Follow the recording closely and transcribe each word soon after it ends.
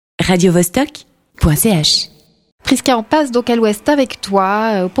radiovostok.ch. Prisca, on passe donc à l'Ouest avec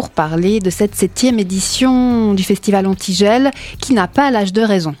toi pour parler de cette 7e édition du festival Antigel qui n'a pas l'âge de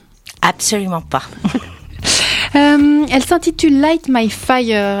raison. Absolument pas. Elle s'intitule Light My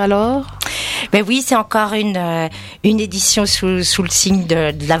Fire alors. Mais oui, c'est encore une édition sous le signe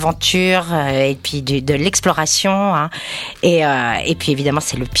de l'aventure et puis de l'exploration, hein. Et puis évidemment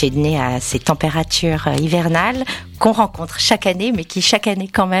c'est le pied de nez à ces températures hivernales qu'on rencontre chaque année, mais qui chaque année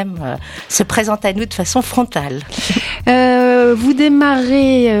quand même se présentent à nous de façon frontale. Vous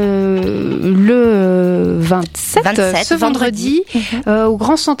démarrez le 27 ce vendredi. Au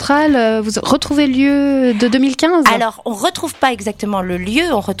Grand Central. Vous retrouvez le lieu de 2015 ? Alors, on retrouve pas exactement le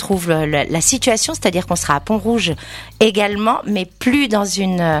lieu, on retrouve la situation, c'est-à-dire qu'on sera à Pont-Rouge également, mais plus dans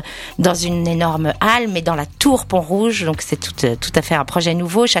une énorme halle, mais dans la tour Pont-Rouge. Donc, c'est tout à fait un projet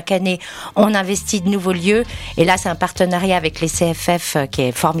nouveau. Chaque année, on investit de nouveaux lieux. Et là, c'est un partenariat avec les CFF qui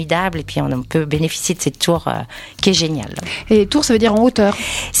est formidable. Et puis, on peut bénéficier de cette tour qui est géniale. Et tour, ça veut dire en hauteur ?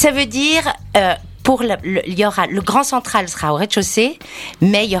 Ça veut dire... il y aura le Grand Central sera au rez-de-chaussée,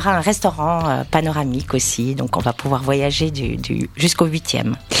 mais il y aura un restaurant panoramique aussi, donc on va pouvoir voyager jusqu'au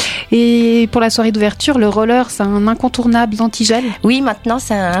 8e. Et pour la soirée d'ouverture, le roller, c'est un incontournable d'Antigel ? Oui, maintenant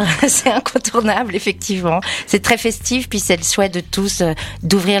c'est incontournable, effectivement. C'est très festif, puis c'est le souhait de tous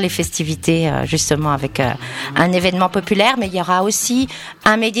d'ouvrir les festivités justement avec un événement populaire, mais il y aura aussi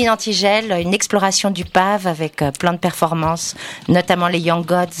un Made in Antigel, une exploration du Pave avec plein de performances, notamment les Young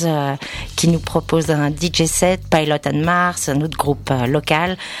Gods qui nous proposent un DJ set, Pilot and Mars, un autre groupe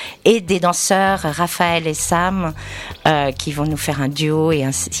local, et des danseurs, Raphaël et Sam, qui vont nous faire un duo, et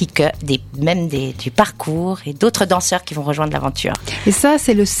ainsi que du parcours et d'autres danseurs qui vont rejoindre l'aventure. Et ça,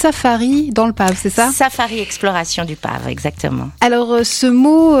 c'est le safari dans le Pave, c'est ça ? Safari exploration du Pave, exactement. Alors, ce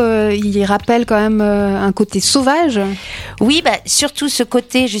mot, il rappelle quand même un côté sauvage ? Oui, surtout ce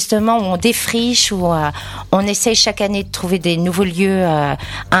côté justement où on défriche, où on essaye chaque année de trouver des nouveaux lieux à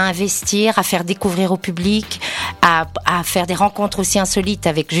investir, à faire découvrir au public, à faire des rencontres aussi insolites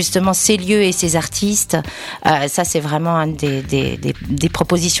avec justement ces lieux et ces artistes. Ça, c'est vraiment une des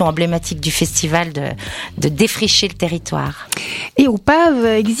propositions emblématiques du festival de défricher le territoire. Et au Pave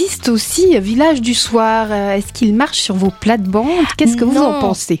existe aussi Village du Soir. Est-ce qu'il marche sur vos plates-bandes ? Qu'est-ce que vous en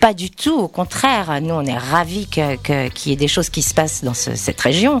pensez ? Pas du tout, au contraire. Nous, on est ravis qu'il y ait des choses qui se passent dans cette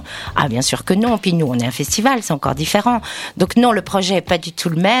région. Ah, bien sûr que non. Puis nous, on est un festival, c'est encore différent. Donc non, le projet est pas du tout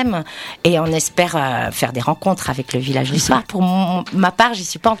le même. Et on espère faire des rencontres avec le Village du Soir. Pour ma part, j'y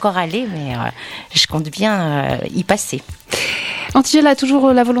suis pas encore allée, mais je compte bien y passer. Antigel a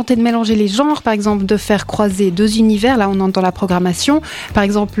toujours la volonté de mélanger les genres, par exemple de faire croiser deux univers, là on entend la programmation, par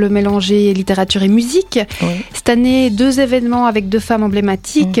point mélanger littérature et musique. Oui. Cette année, 2 événements avec 2 femmes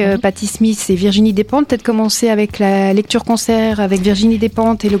emblématiques, Patti Smith et Virginie Despentes. Peut-être commencer avec la lecture-concert avec Virginie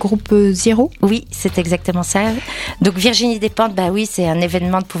Despentes et le groupe Zéro. Oui, c'est exactement ça. Donc Virginie Despentes, oui, c'est un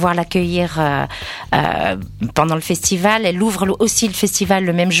événement de pouvoir l'accueillir pendant le festival. Elle ouvre aussi le festival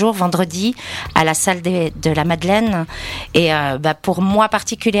le même jour, vendredi, à la salle de la Madeleine. Et pour moi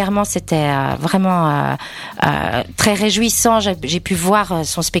particulièrement, c'était vraiment très réjouissant. J'ai pu voir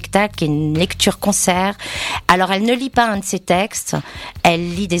son spectacle, qui est une lecture-concert. Alors, elle ne lit pas un de ses textes.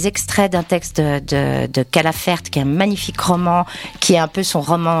 Elle lit des extraits d'un texte de Calafert, qui est un magnifique roman, qui est un peu son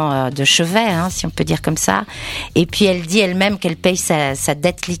roman de chevet, si on peut dire comme ça. Et puis, elle dit elle-même qu'elle paye sa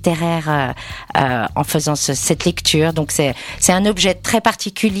dette littéraire en faisant cette lecture. Donc, c'est un objet très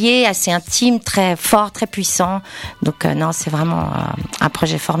particulier, assez intime, très fort, très puissant. Donc, non, c'est vraiment un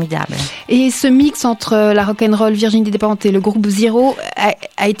projet formidable. Et ce mix entre la rock'n'roll Virginie Despentes et le groupe Zéro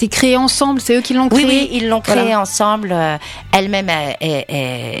a été créé ensemble, c'est eux qui l'ont créé? Oui, ils l'ont créé ensemble. Elle-même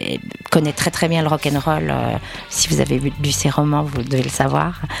elle connaît très très bien le rock'n'roll. Si vous avez lu ses romans, vous devez le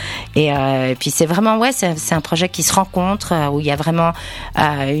savoir. Et puis c'est vraiment, c'est un projet qui se rencontre, où il y a vraiment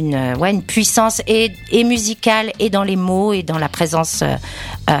une puissance et musicale, et dans les mots, et dans la présence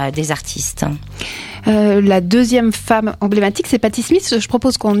des artistes. La deuxième femme emblématique, c'est Patti Smith. Je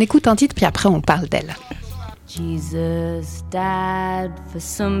propose qu'on écoute un titre, puis après on parle d'elle. Jesus died for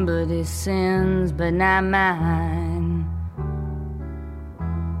somebody's sins, but not mine.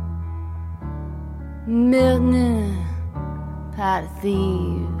 Milton, pot of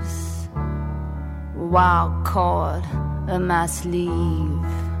thieves, wild cord of my sleeve,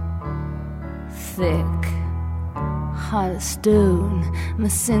 thick heart of stone, my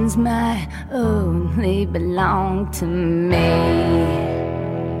sins my own, they belong to me.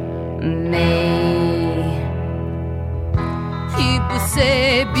 People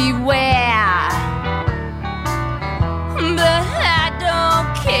say beware, but I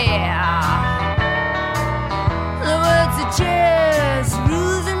don't care. The words are just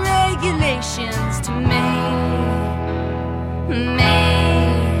rules and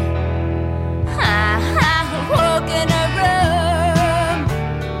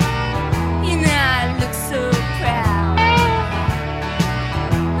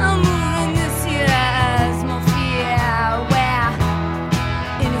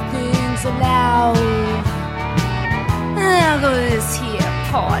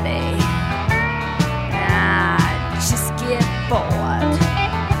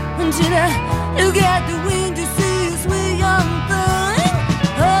Look at the window, see a sweet young thing,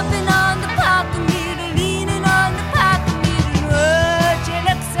 hopping on the parking meter, leaning on the parking meter. Oh, she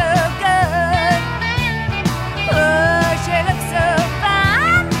looks so good. Oh, she looks so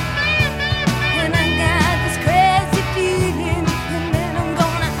fine. And I got this crazy feeling, and then I'm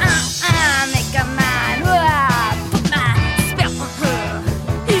gonna make her mine. Oh, put my spell on her.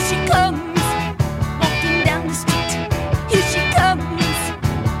 Here she comes, walking down the street. Here she comes.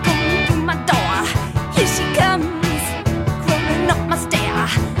 Here she comes, crawling up my stair.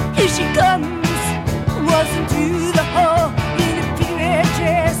 Here she comes, waltzing through the hall in a period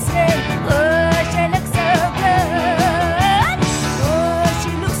dress. Oh, she looks so good. Oh,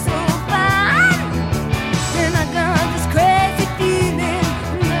 she looks so fine. And I got this crazy feeling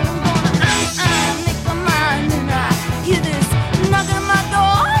that I'm gonna make her mine. And I hear this knocking at my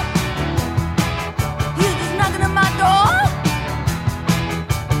door. Hear this knocking at my door.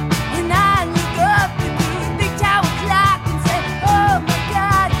 And I look up at the big tower clock and say, oh my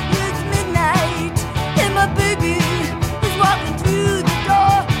God, it's midnight. And my baby is walking through the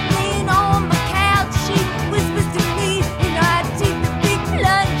door, laying on my couch. She whispers to me, and I take the big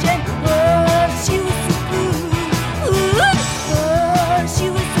plunge. And oh, she was so good. Oh, she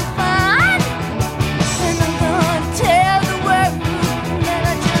was so fine. And I'm gonna tell the world that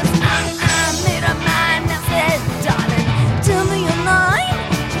I just made her mine. I said, darling, tell me your name.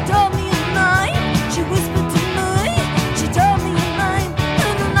 She told me her name. She whispered to me. She told me her name.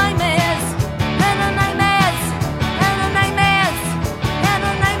 And her name is. And her name is. And her name is. And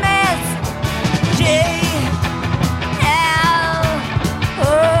her name is J L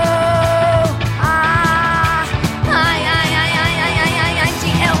O I G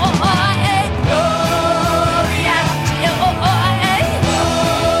L O I A. Gloria. G L O I A. Gloria.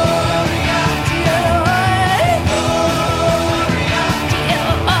 G L O I A. Gloria. G L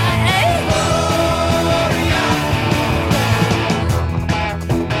O I A.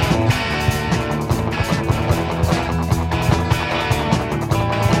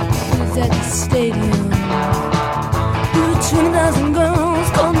 Was at the stadium. 20,000 girls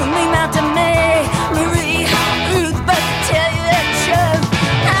called the name out to me. Marie, Ruth, but to tell you that truth,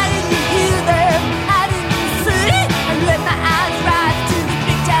 I didn't hear them, I didn't see. I let my eyes rise to the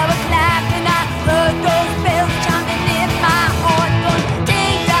big tower clock, and I heard those bells chiming in my heart, going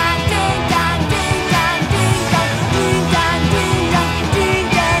ding dong, ding dong, ding dong, ding dong, ding dong, ding dong, ding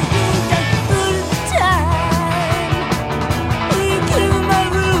dong, ding dong, all the time. When you came in my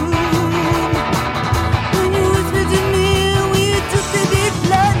room, when you whispered to me, when you took the big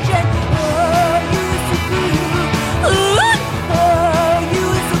plunge, and oh, you were so good. Oh, you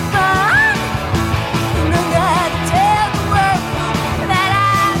were so fine. And I gotta tell the world that I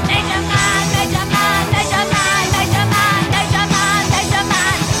made your mind, made your mind, made your mind, made your mind, made your mind, made your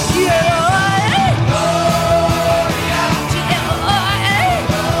mind. G-L-O-I-A. G-L-O-I-A.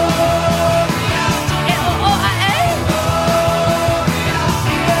 G-L-O-I-A.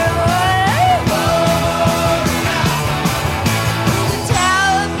 The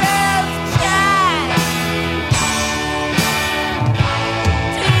tower bells chime.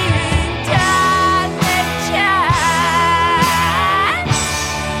 Ding dong, they chime.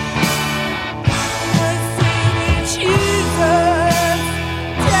 The singing Jesus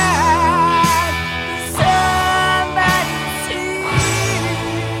died for somebody to see.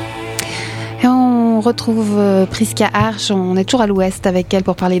 Et on retrouve Prisca Arch, on est toujours à l'ouest avec elle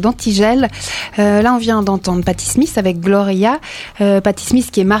pour parler d'Antigel. Là, on vient d'entendre Patti Smith avec Gloria. Patti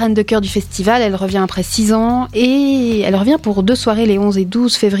Smith qui est marraine de chœur du festival, elle revient après 6 ans et elle revient pour 2 soirées les 11 et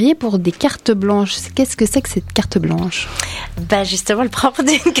 12 février pour des cartes blanches. Qu'est-ce que c'est que cette carte blanche ? Ben justement, le propre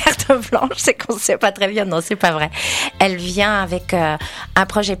d'une carte blanche, c'est qu'on ne sait pas très bien. Non, c'est pas vrai. Elle vient avec un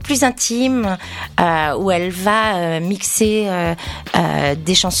projet plus intime où elle va mixer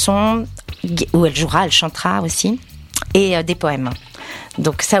des chansons, où elle jouera, elle chantera aussi, et des poèmes.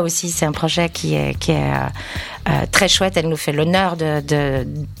 Donc ça aussi, c'est un projet qui est très chouette. Elle nous fait l'honneur de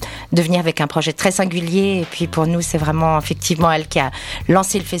venir avec un projet très singulier. Et puis pour nous, c'est vraiment effectivement elle qui a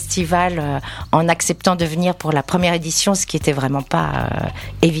lancé le festival en acceptant de venir pour la première édition, ce qui était vraiment pas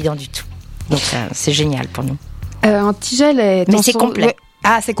évident du tout. Donc c'est génial pour nous. Antigel est... Mais c'est complet. Ouais.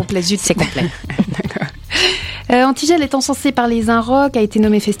 Ah, c'est complet, zut. C'est complet. D'accord. Antigel est encensé par les Inrocks, a été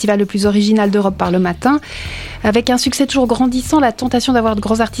nommé festival le plus original d'Europe par Le Matin. Avec un succès toujours grandissant, la tentation d'avoir de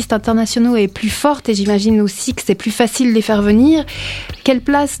grands artistes internationaux est plus forte et j'imagine aussi que c'est plus facile de les faire venir. Quelle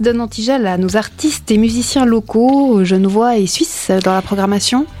place donne Antigel à nos artistes et musiciens locaux, genevois et suisses dans la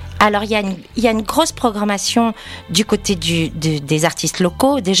programmation ? Alors, il y a une grosse programmation du côté des artistes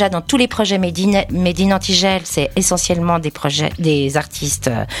locaux. Déjà, dans tous les projets Made in Antigel, c'est essentiellement des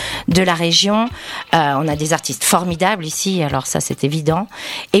artistes de la région. On a des artistes formidables ici, alors ça, c'est évident.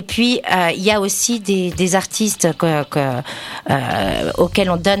 Et puis, il y a aussi des artistes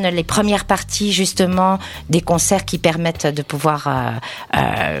auxquels on donne les premières parties, justement, des concerts qui permettent de pouvoir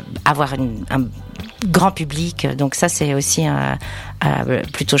avoir un grand public. Donc ça, c'est aussi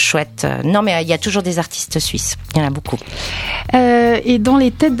plutôt chouette. Non, mais il y a toujours des artistes suisses. Il y en a beaucoup. Et dans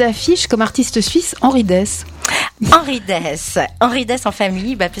les têtes d'affiche, comme artiste suisse, Henri Dess. Henri Dess en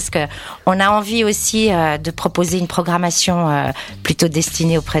famille, puisque on a envie aussi de proposer une programmation plutôt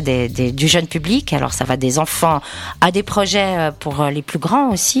destinée auprès du jeune public. Alors ça va des enfants à des projets pour les plus grands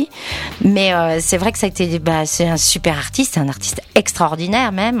aussi, mais c'est vrai que ça a été, c'est un super artiste, un artiste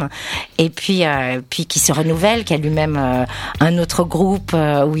extraordinaire même, et puis qui se renouvelle, qui a lui-même un autre groupe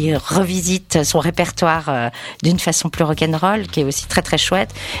où il revisite son répertoire d'une façon plus rock'n'roll, qui est aussi très très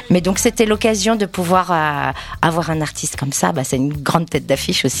chouette. Mais donc c'était l'occasion de pouvoir avoir un artiste comme ça, c'est une grande tête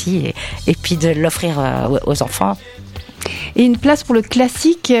d'affiche aussi, et puis de l'offrir aux enfants. Et une place pour le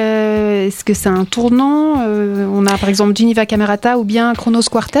classique, est-ce que c'est un tournant? On a par exemple Geneva Camerata ou bien Chronos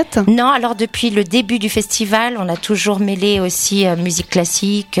Quartet? Non, alors depuis le début du festival, on a toujours mêlé aussi musique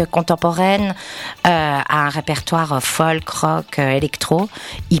classique, contemporaine, à un répertoire folk, rock, électro,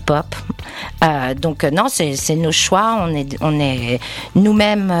 hip-hop. Donc non, c'est nos choix. On est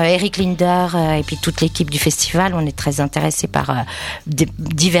nous-mêmes, Eric Linder et puis toute l'équipe du festival, on est très intéressés par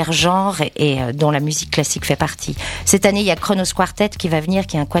divers genres et dont la musique classique fait partie. Cette année, il y a Chronos Quartet qui va venir,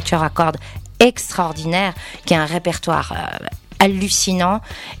 qui est un quatuor à cordes extraordinaire, qui a un répertoire hallucinant,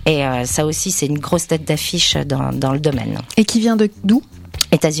 et ça aussi, c'est une grosse tête d'affiche dans le domaine. Et qui vient d'où?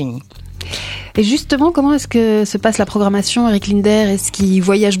 États-Unis. Et justement, comment est-ce que se passe la programmation, Eric Linder? Est-ce qu'il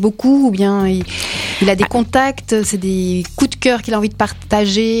voyage beaucoup ou bien il a des contacts? C'est des coups de cœur qu'il a envie de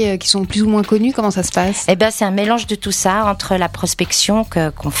partager, qui sont plus ou moins connus? Comment ça se passe? C'est un mélange de tout ça, entre la prospection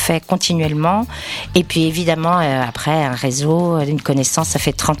qu'on fait continuellement, et puis évidemment, après, un réseau, une connaissance. Ça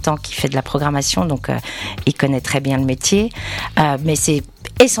fait 30 ans qu'il fait de la programmation, donc il connaît très bien le métier. Mais c'est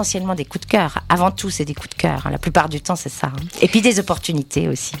essentiellement des coups de cœur. Avant tout, c'est des coups de cœur. La plupart du temps, c'est ça. Et puis des opportunités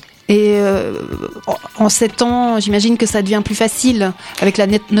aussi. Et en 7 ans, j'imagine que ça devient plus facile avec la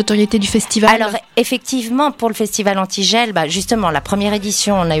notoriété du festival. Alors effectivement, pour le festival Antigel, justement, la première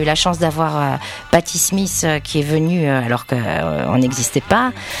édition, on a eu la chance d'avoir Patti Smith qui est venue alors qu'on n'existait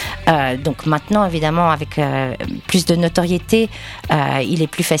pas. Donc maintenant, évidemment, avec plus de notoriété, il est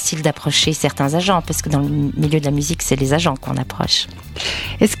plus facile d'approcher certains agents, parce que dans le milieu de la musique, c'est les agents qu'on approche.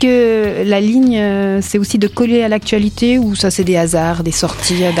 Est-ce que la ligne, c'est aussi de coller à l'actualité, ou ça, c'est des hasards, des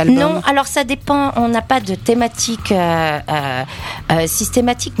sorties d'albums? Non, alors ça dépend. On n'a pas de thématique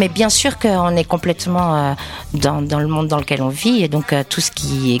systématique, mais bien sûr qu'on est complètement dans le monde dans lequel on vit, et donc tout ce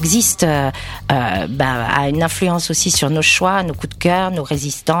qui existe a une influence aussi sur nos choix, nos coups de cœur, nos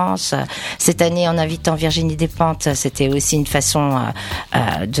résistances. Cette année, en invitant Virginie Despentes, c'était aussi une façon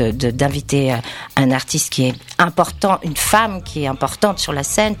d'inviter un artiste qui est important, une femme qui est importante sur la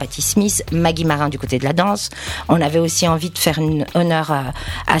scène, Patti Smith, Maggie Marin du côté de la danse. On avait aussi envie de faire honneur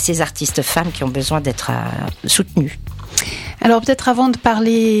à ces artistes femmes qui ont besoin d'être soutenues. Alors peut-être avant de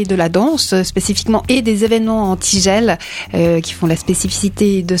parler de la danse spécifiquement et des événements Antigel qui font la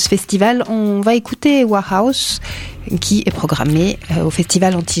spécificité de ce festival, on va écouter Warhouse qui est programmé au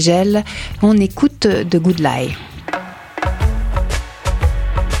festival Antigel. On écoute The Good Lie.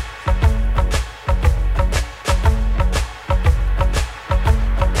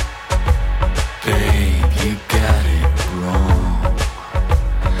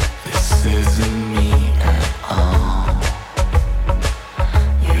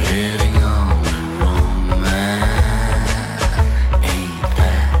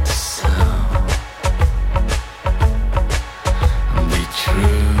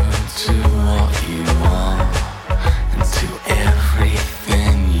 True to what you want.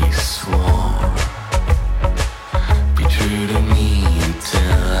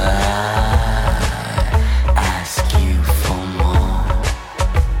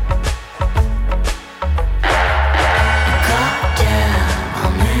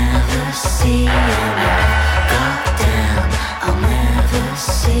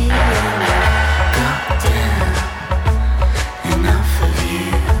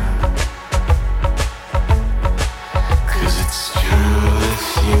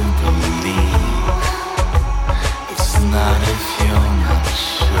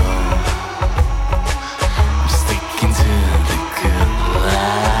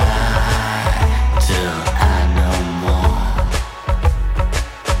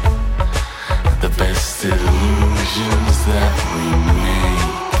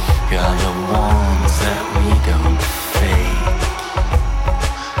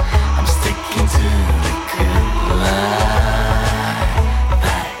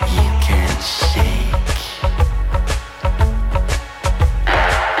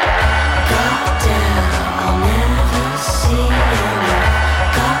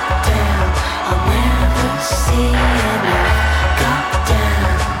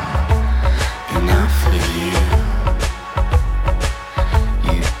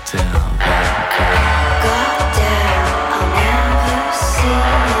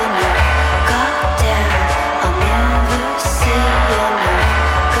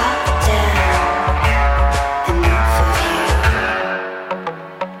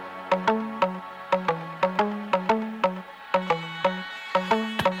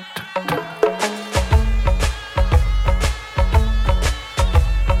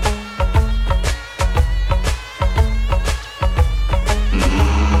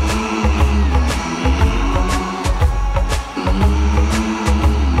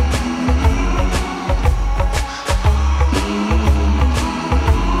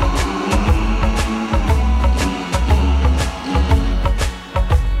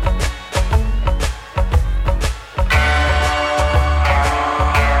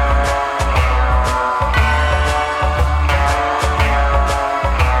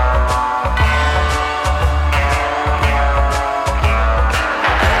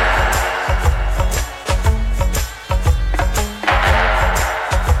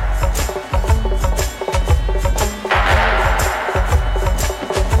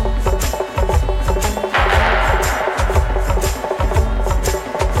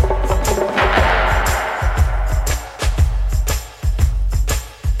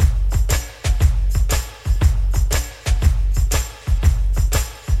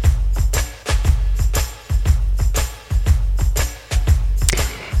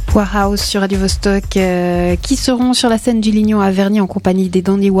 Warehouse sur Radio Vostok qui seront sur la scène du Lignon à Verny en compagnie des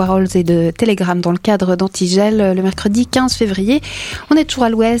Dandy Warhols et de Telegram dans le cadre d'Antigel le mercredi 15 février. On est toujours à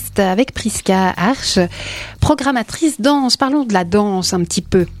l'ouest avec Priska Arch, programmatrice danse. Parlons de la danse un petit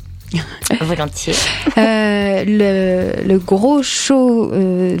peu. Volontiers. Le gros show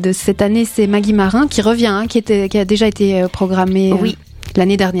de cette année, c'est Maggie Marin qui revient, qui a déjà été programmé. Oui.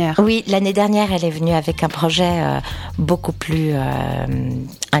 L'année dernière. Oui, l'année dernière, elle est venue avec un projet beaucoup plus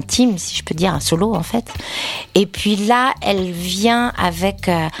intime, si je peux dire, un solo en fait. Et puis là, elle vient avec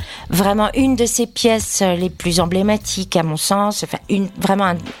vraiment une de ses pièces les plus emblématiques à mon sens, enfin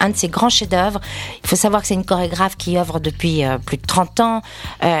vraiment un de ses grands chefs-d'œuvre. Il faut savoir que c'est une chorégraphe qui œuvre depuis plus de 30 ans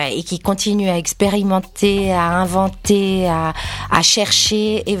et qui continue à expérimenter, à inventer, à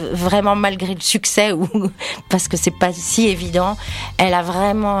chercher, et vraiment malgré le succès, parce que c'est pas si évident, elle a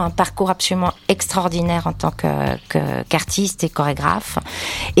vraiment un parcours absolument extraordinaire en tant qu'artiste et chorégraphe.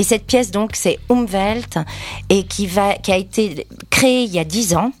 Et cette pièce, donc, c'est Umwelt, et qui a été créée il y a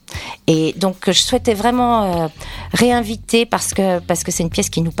 10 ans. Et donc, je souhaitais vraiment réinviter parce que c'est une pièce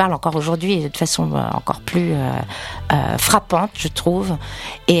qui nous parle encore aujourd'hui et de façon encore plus frappante, je trouve.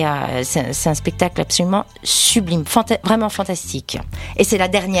 Et c'est un spectacle absolument sublime, vraiment fantastique. Et c'est la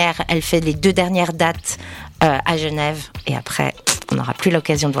dernière. Elle fait les 2 dernières dates à Genève. Et après, on n'aura plus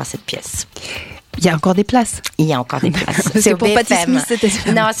l'occasion de voir cette pièce. Il y a encore des places. Il y a encore des places. C'est au pour BFM.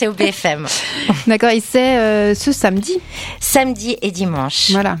 Non, c'est au BFM. D'accord, et c'est ce samedi. Samedi et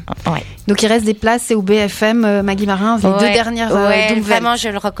dimanche. Voilà. Ouais. Donc il reste des places, c'est au BFM, Maggie Marin, les 2 dernières vraiment, je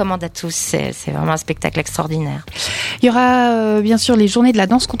le recommande à tous. C'est vraiment un spectacle extraordinaire. Il y aura bien sûr les journées de la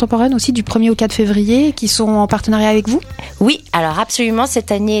danse contemporaine aussi du 1er au 4 février qui sont en partenariat avec vous. Oui, alors absolument,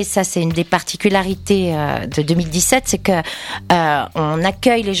 cette année, ça c'est une des particularités de 2017, c'est que on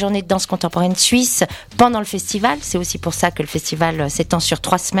accueille les journées de danse contemporaine suisse pendant le festival. C'est aussi pour ça que le festival s'étend sur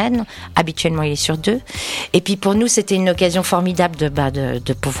 3 semaines. Habituellement, il est sur 2. Et puis pour nous, c'était une occasion formidable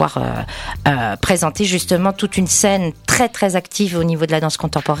de pouvoir présenter justement toute une scène très très active au niveau de la danse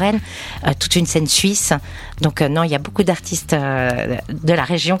contemporaine, toute une scène suisse. Donc non, il y a beaucoup d'artistes de la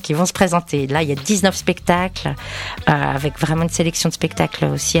région qui vont se présenter. Là, il y a 19 spectacles avec vraiment une sélection de spectacles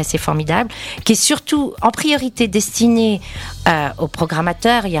aussi assez formidable, qui est surtout en priorité destinée aux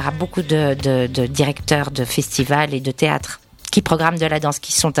programmateurs. Il y aura beaucoup de directeurs de festivals et de théâtres qui programment de la danse,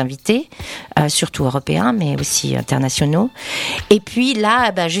 qui sont invités, surtout européens, mais aussi internationaux. Et puis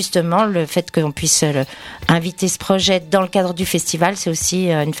là, justement, le fait qu'on puisse inviter ce projet dans le cadre du festival, c'est aussi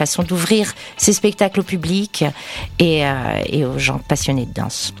une façon d'ouvrir ces spectacles au public et aux gens passionnés de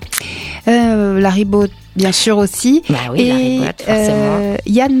danse. La Ribot, bien sûr aussi. Bah oui, la Ribot, forcément.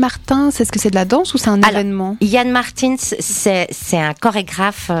 Yann Martin, est-ce que c'est de la danse ou c'est un événement? Yann Martin, c'est un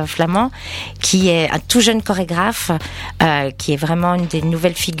chorégraphe flamand qui est un tout jeune chorégraphe qui est vraiment une des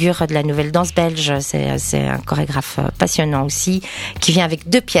nouvelles figures de la nouvelle danse belge. C'est un chorégraphe passionnant aussi, qui vient avec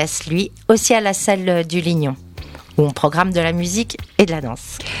 2 pièces, lui, aussi à la salle du Lignon, où on programme de la musique et de la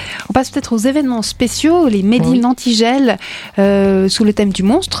danse. On passe peut-être aux événements spéciaux, les Made in Antigel, sous le thème du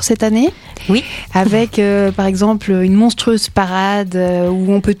monstre cette année. Oui. Avec, par exemple, une monstrueuse parade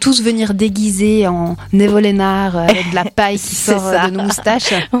où on peut tous venir déguisés en Névolénard avec de la paille qui sort de nos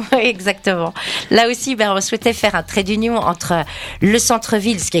moustaches. Oui, exactement. Là aussi, on souhaitait faire un trait d'union entre le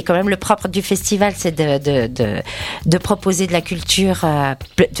centre-ville, ce qui est quand même le propre du festival, c'est de proposer de la culture,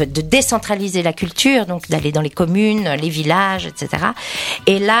 de décentraliser la culture, donc d'aller dans les communes, les villages, etc.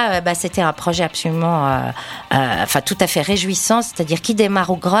 Et là, c'était un projet absolument, tout à fait réjouissant, c'est-à-dire qui démarre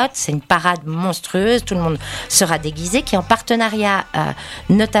aux grottes. C'est une parade monstrueuse, tout le monde sera déguisé, qui est en partenariat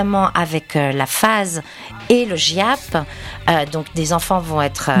notamment avec la phase et le GIAP. Donc des enfants vont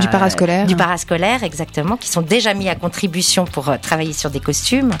être du parascolaire, exactement, qui sont déjà mis à contribution pour travailler sur des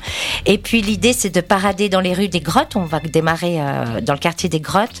costumes. Et puis l'idée, c'est de parader dans les rues des grottes. On va démarrer dans le quartier des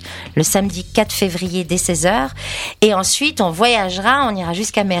grottes le samedi 4 février dès 16h. Et ensuite, on voyagera, on ira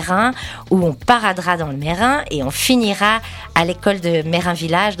jusqu'à Mérin, où on paradera dans le Mérin, et on finira à l'école de Mérin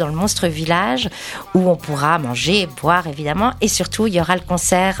Village, dans le Monstre Village, où on pourra manger, boire évidemment, et surtout il y aura le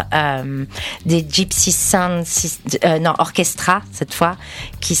concert des Gypsy Sound Orchestra cette fois,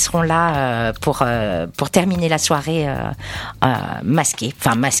 qui seront là pour terminer la soirée masqués,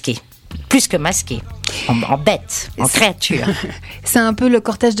 plus que masqués. en bête, en créature. C'est un peu le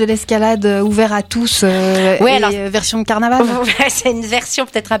cortège de l'escalade ouvert à tous, version de carnaval. C'est une version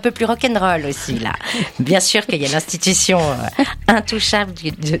peut-être un peu plus rock'n'roll aussi, là. Bien sûr qu'il y a l'institution intouchable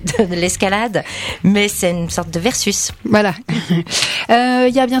de l'escalade, mais c'est une sorte de versus. Voilà.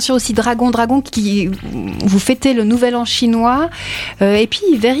 Il y a bien sûr aussi Dragon qui vous fêtez le nouvel an chinois, et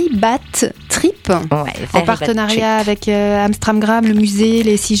puis Very Bat Trip, en partenariat avec Amstramgram, le musée,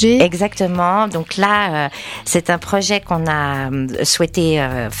 les CIG. Exactement. Donc là, c'est un projet qu'on a souhaité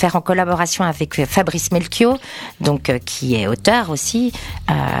faire en collaboration avec Fabrice Melchior, donc qui est auteur aussi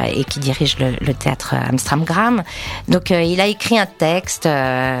et qui dirige le théâtre Amstramgram. Donc il a écrit un texte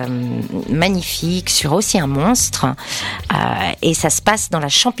magnifique sur aussi un monstre, et ça se passe dans la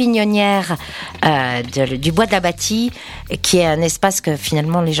champignonnière du bois de la Bâtie, qui est un espace que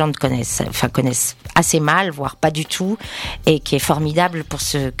finalement les gens connaissent assez mal, voire pas du tout, et qui est formidable pour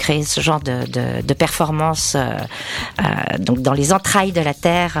se créer ce genre de performance. Donc dans les entrailles de la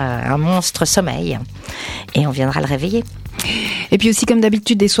terre, un monstre sommeille, et on viendra le réveiller. Et puis aussi, comme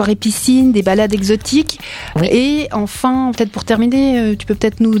d'habitude, des soirées piscines, des balades exotiques. Oui. Et enfin, peut-être pour terminer, tu peux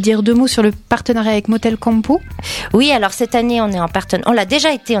peut-être nous dire 2 mots sur le partenariat avec Motel Campo. Oui, alors cette année, on a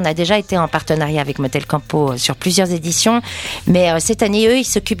déjà été en partenariat avec Motel Campo sur plusieurs éditions, mais cette année, eux, ils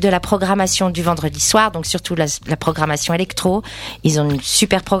s'occupent de la programmation du vendredi soir, donc surtout la programmation électro. Ils ont une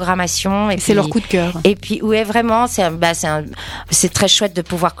super programmation. Et c'est leur coup de cœur. Et puis, ouais, vraiment, c'est très chouette de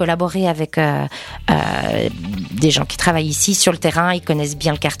pouvoir collaborer avec des gens qui travaillent ici sur le terrain, ils connaissent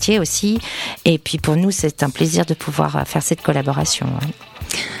bien le quartier aussi, et puis pour nous c'est un plaisir de pouvoir faire cette collaboration.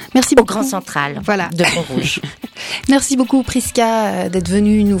 Merci beaucoup. Au Grand Central, voilà. De Pont-Rouge. Merci beaucoup Priska d'être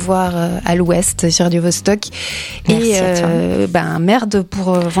venue nous voir à l'Ouest sur Radio Vostok. Merci à toi. Merde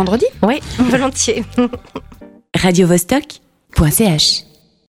pour vendredi. Oui, volontiers. radiovostok.ch